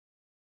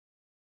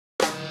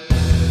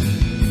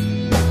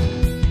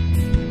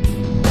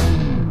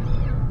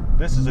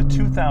This is a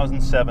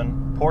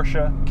 2007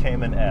 Porsche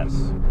Cayman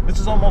S. This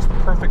is almost the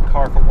perfect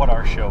car for what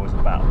our show is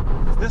about.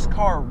 This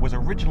car was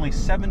originally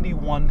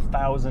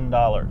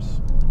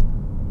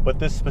 $71,000, but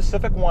this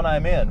specific one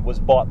I'm in was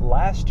bought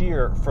last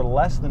year for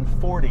less than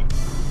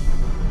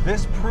 $40,000.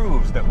 This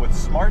proves that with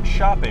smart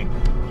shopping,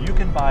 you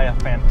can buy a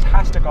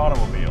fantastic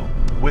automobile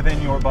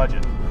within your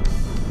budget.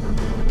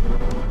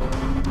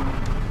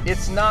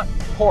 It's not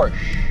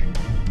Porsche,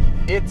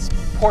 it's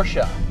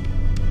Porsche.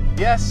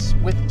 Yes,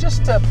 with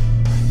just a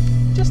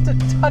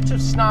touch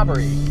of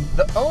snobbery.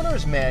 The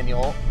owner's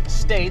manual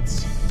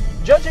states,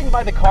 judging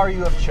by the car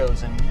you have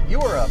chosen,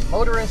 you are a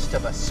motorist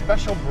of a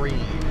special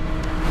breed.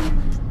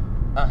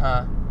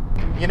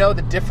 You know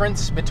the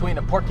difference between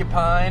a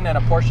porcupine and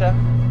a Porsche?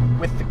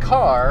 With the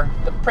car,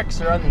 the pricks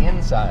are on the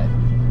inside.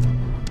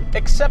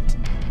 Except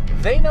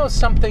they know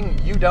something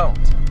you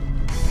don't.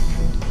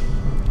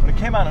 When it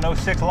came out in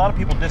 '06, a lot of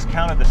people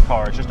discounted this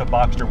car as just a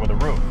Boxster with a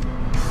roof.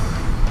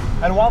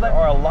 And while there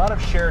are a lot of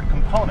shared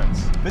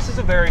components, this is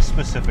a very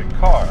specific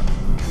car.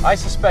 I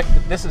suspect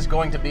that this is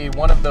going to be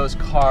one of those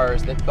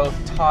cars that both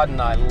Todd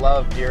and I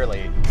love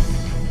dearly.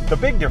 The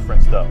big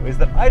difference, though, is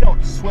that I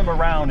don't swim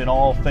around in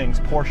all things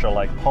Porsche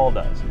like Paul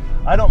does.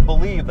 I don't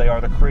believe they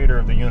are the creator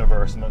of the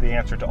universe and the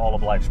answer to all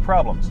of life's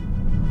problems.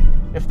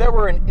 If there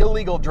were an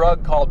illegal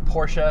drug called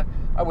Porsche,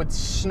 I would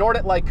snort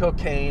it like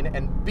cocaine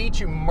and beat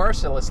you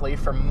mercilessly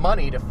for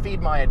money to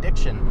feed my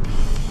addiction.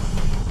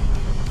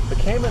 The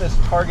Cayman is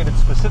targeted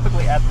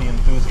specifically at the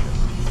enthusiast.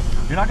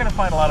 You're not going to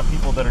find a lot of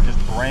people that are just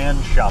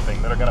brand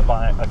shopping that are going to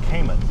buy a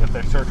Cayman if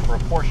they're searching for a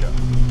Porsche.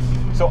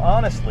 So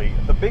honestly,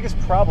 the biggest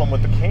problem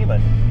with the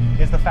Cayman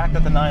is the fact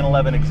that the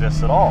 911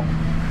 exists at all.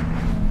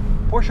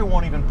 Porsche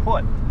won't even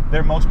put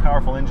their most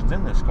powerful engines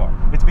in this car.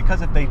 It's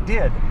because if they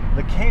did,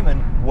 the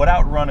Cayman would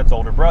outrun its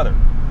older brother.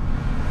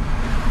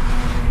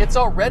 It's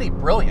already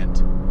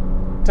brilliant.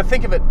 To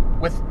think of it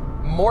with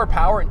more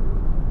power,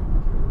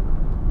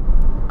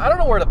 I don't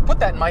know where to put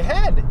that in my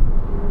head.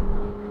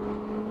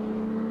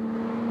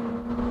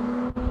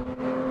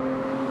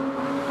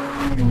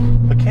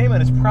 The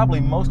Cayman is probably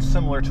most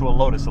similar to a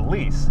Lotus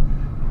Elise.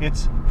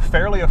 It's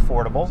fairly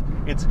affordable,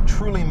 it's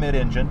truly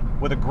mid-engine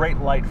with a great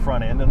light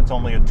front end, and it's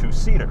only a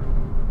two-seater.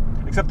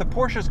 Except the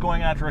Porsche is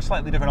going after a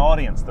slightly different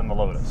audience than the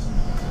Lotus.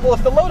 Well,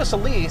 if the Lotus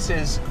Elise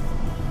is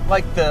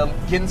like the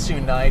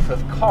Ginsu knife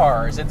of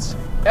cars, it's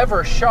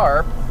ever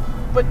sharp,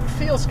 but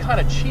feels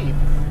kind of cheap.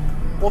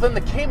 Well, then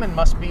the Cayman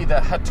must be the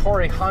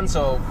Hattori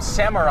Hanzo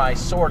samurai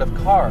sword of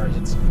cars.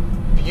 It's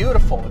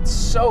beautiful, it's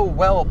so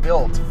well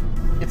built,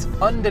 it's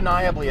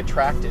undeniably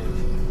attractive.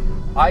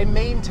 I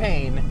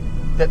maintain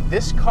that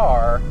this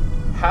car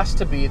has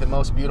to be the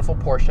most beautiful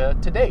Porsche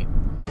to date.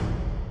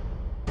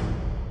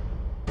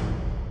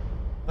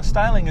 The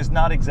styling is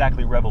not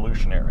exactly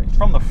revolutionary.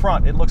 From the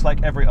front, it looks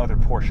like every other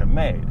Porsche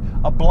made.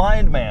 A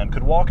blind man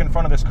could walk in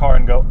front of this car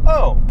and go,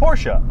 "Oh,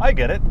 Porsche, I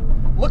get it."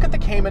 Look at the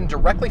Cayman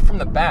directly from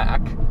the back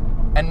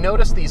and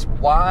notice these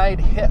wide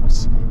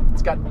hips.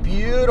 It's got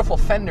beautiful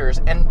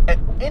fenders, and at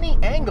any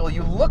angle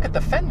you look at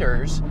the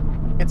fenders,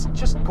 it's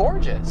just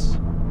gorgeous.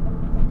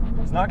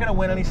 It's not going to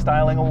win any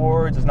styling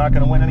awards, it's not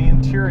going to win any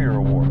interior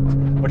awards,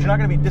 but you're not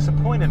going to be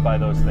disappointed by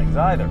those things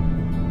either.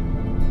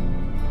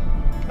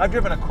 I've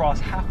driven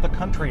across half the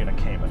country in a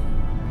Cayman,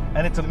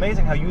 and it's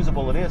amazing how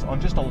usable it is on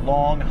just a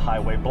long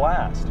highway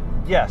blast.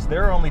 Yes,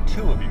 there are only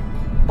two of you,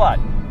 but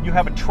you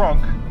have a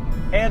trunk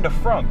and a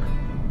frunk.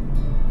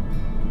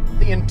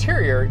 The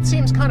interior, it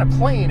seems kind of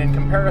plain in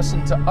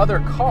comparison to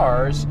other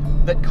cars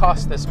that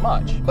cost this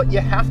much, but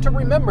you have to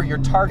remember your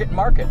target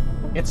market.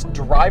 It's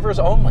drivers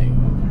only.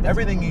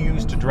 Everything you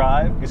use to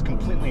drive is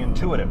completely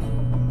intuitive.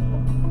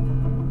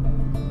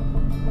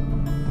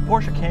 The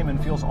Porsche Cayman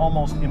feels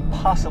almost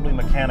impossibly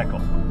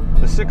mechanical.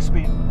 The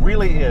 6-speed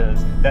really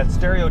is that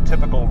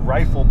stereotypical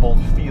rifle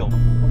bolt feel.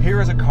 Here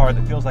is a car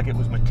that feels like it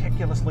was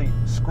meticulously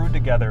screwed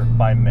together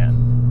by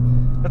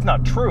men. That's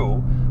not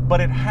true, but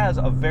it has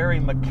a very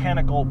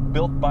mechanical,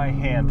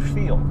 built-by-hand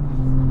feel.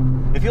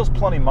 It feels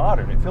plenty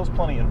modern, it feels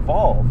plenty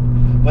involved,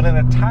 but in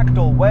a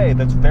tactile way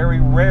that's very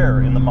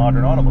rare in the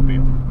modern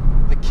automobile.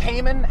 The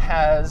Cayman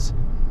has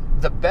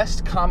the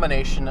best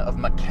combination of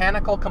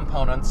mechanical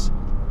components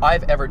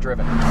I've ever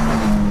driven.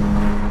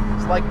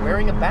 It's like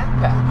wearing a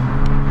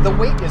backpack. The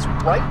weight is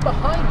right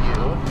behind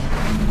you,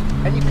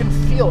 and you can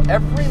feel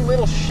every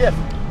little shift.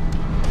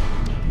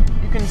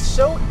 You can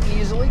so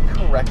easily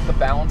correct the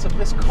balance of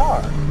this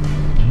car.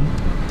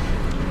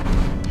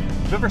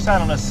 If you ever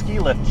sat on a ski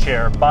lift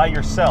chair by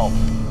yourself,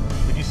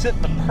 if you sit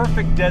in the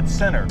perfect dead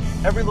center,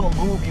 every little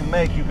move you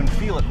make, you can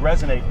feel it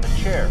resonate in the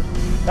chair.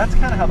 That's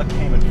kind of how the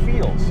Cayman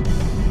feels.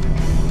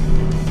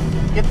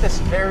 You get this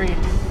very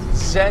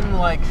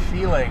Zen-like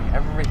feeling.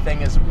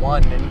 Everything is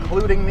one,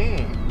 including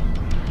me.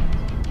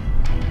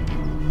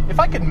 If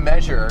I could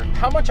measure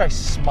how much I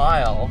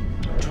smile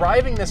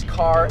driving this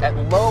car at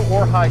low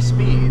or high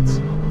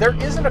speeds, there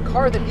isn't a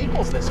car that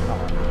equals this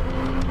car.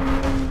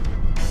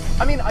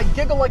 I mean, I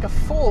giggle like a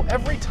fool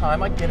every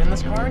time I get in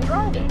this car and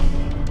drive it.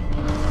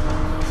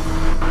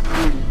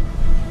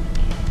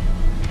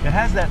 It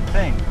has that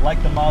thing,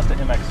 like the Mazda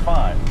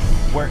MX-5,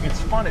 where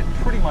it's fun at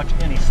pretty much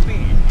any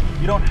speed.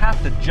 You don't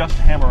have to just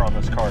hammer on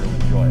this car to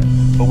enjoy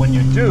it. But when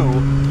you do,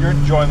 your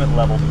enjoyment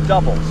level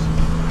doubles.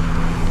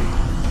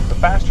 The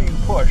faster you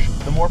push,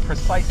 the more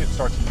precise it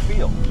starts to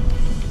feel.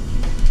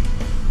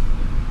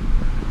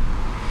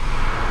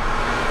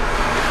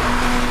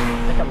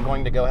 I think I'm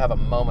going to go have a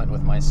moment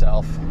with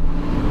myself.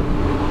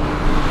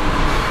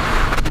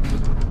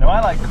 Now I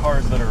like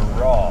cars that are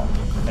raw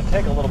and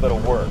take a little bit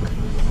of work,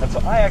 and so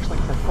I actually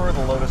prefer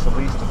the Lotus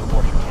Elise to the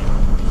Porsche Cayman.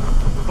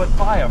 But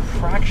by a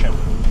fraction.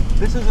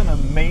 This is an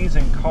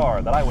amazing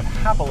car that I would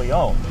happily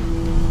own.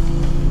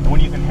 And when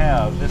you can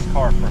have this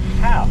car for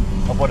half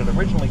of what it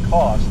originally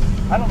cost,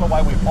 I don't know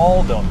why we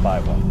all don't buy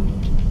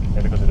one.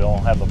 Maybe because we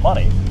don't have the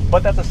money,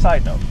 but that's a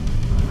side note.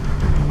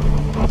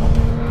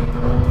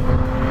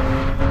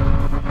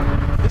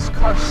 This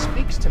car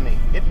speaks to me.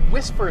 It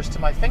whispers to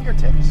my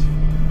fingertips.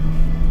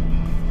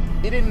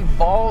 It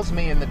involves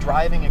me in the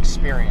driving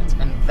experience,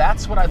 and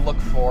that's what I look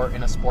for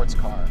in a sports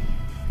car.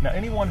 Now,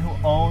 anyone who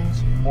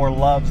owns or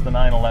loves the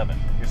 911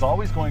 is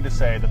always going to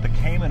say that the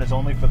Cayman is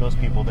only for those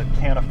people that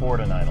can't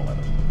afford a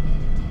 911.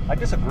 I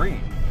disagree.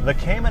 The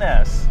Cayman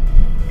S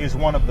is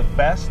one of the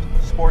best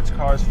sports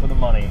cars for the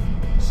money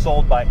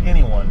sold by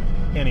anyone,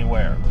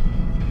 anywhere.